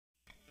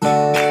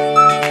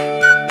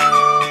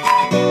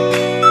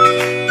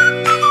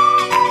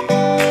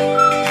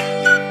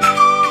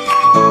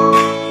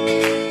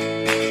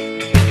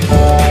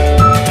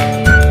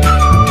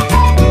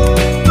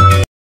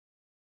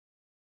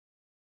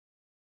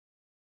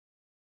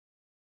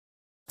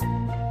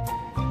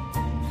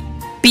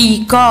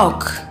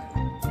peacock,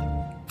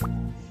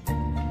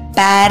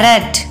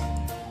 parrot,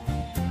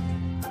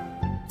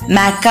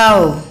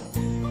 macaw,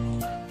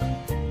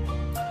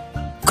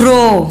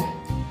 crow,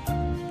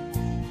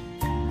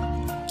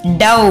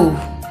 dove,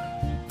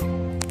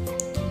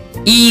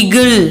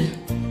 eagle,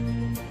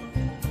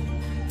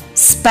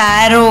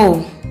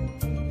 sparrow,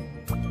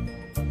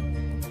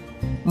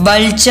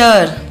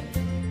 vulture,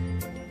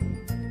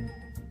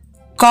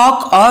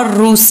 cock or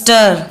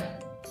rooster,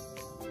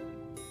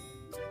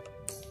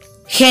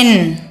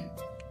 hen,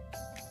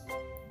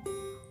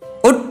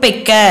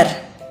 woodpecker,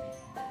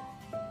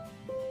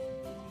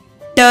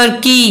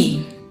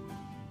 turkey,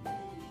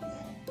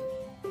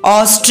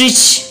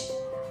 ostrich,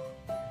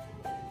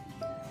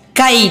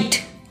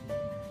 kite,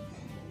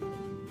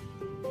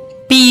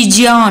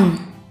 pigeon,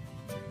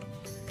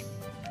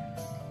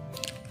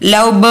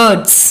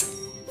 lovebirds,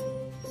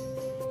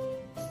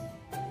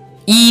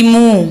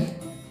 emu,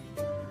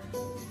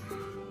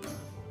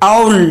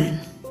 owl,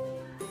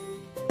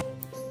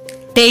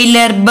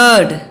 tailor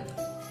bird,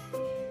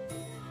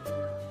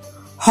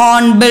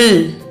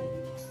 hornbill,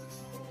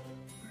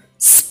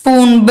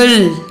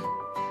 spoonbill,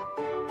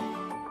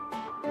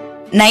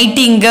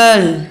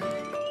 nightingale,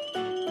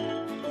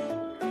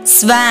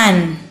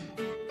 swan,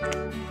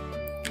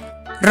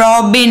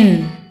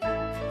 robin,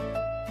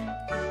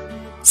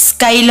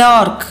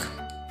 skylark,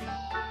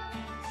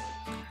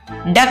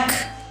 duck,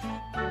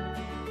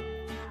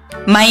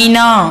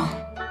 myna,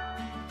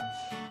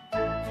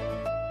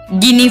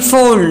 guinea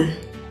fowl,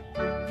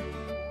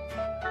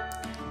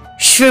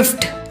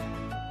 swift,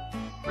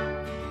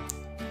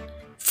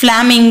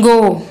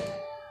 flamingo,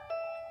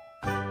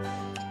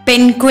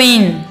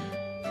 penguin,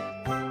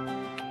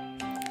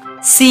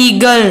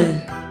 seagull,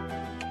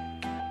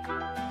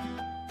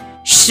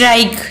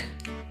 shrike,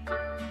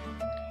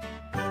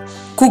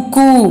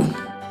 cuckoo,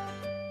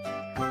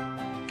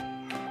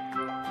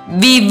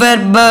 weaver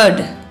bird,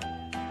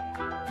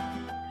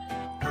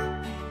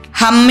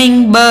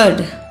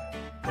 hummingbird,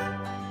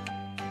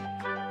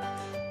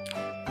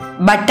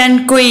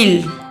 button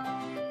quail,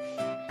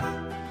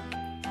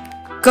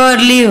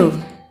 curlew,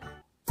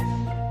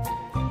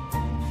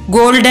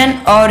 golden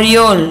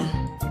oriole,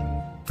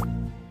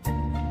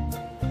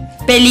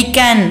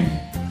 pelican,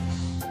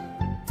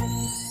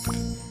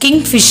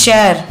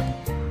 kingfisher,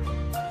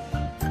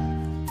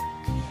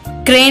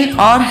 crane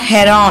or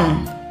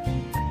heron,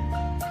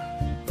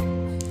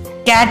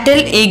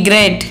 cattle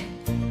egret,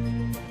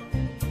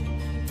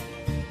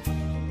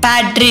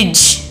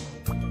 partridge,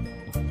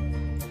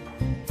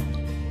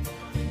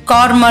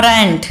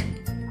 cormorant,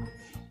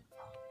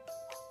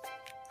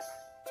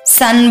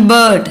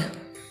 sunbird,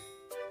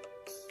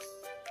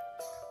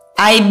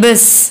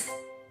 ibis,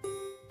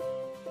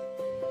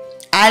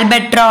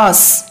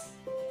 albatross,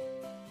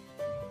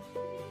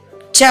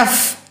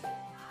 chough,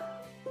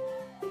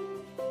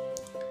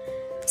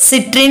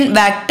 citrine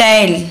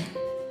wagtail,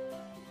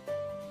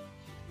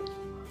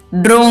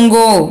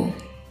 drongo,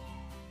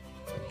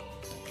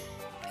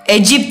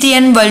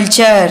 Egyptian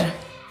vulture,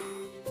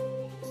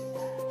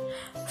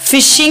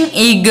 fishing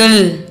eagle,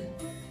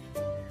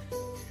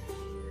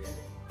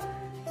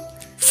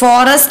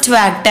 forest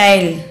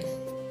wagtail,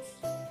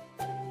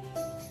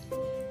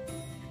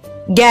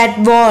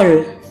 gadwall,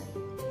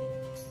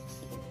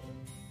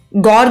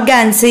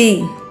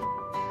 gorgancy,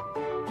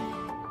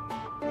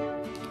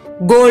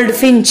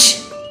 goldfinch,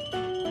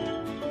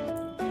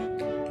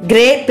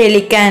 grey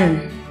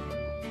pelican,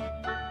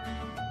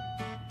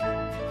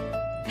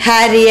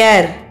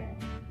 harrier,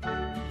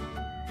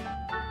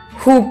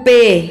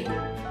 hoopay,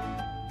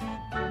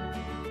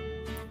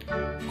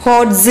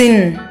 hodzin,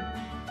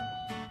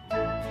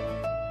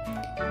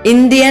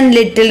 Indian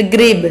little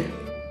grebe,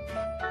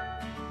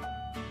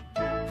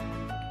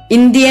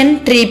 Indian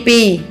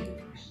treepie,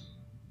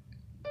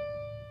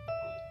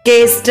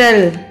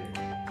 kestrel,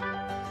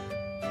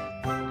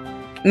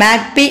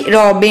 magpie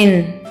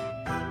robin,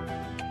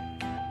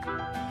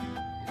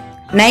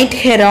 night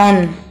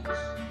heron,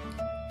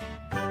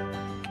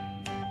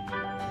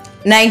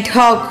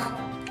 nighthawk,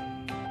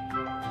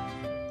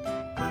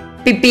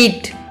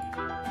 pipit,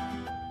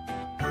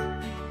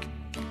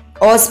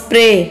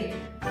 osprey,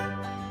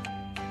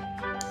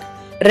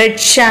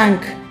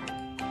 redshank,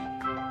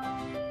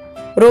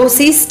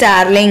 rosy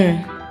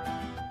starling,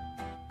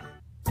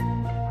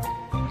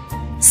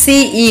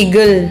 sea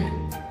eagle,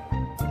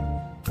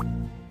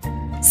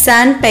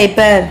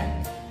 sandpiper,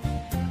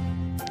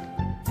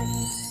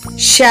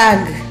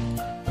 shag,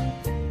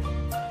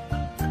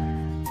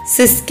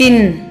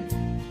 siskin,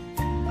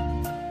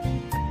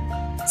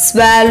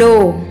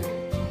 swallow,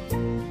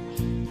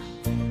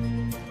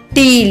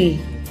 teal,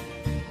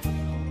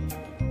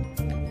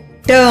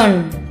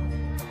 tern,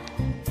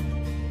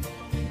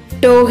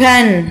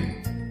 towhen,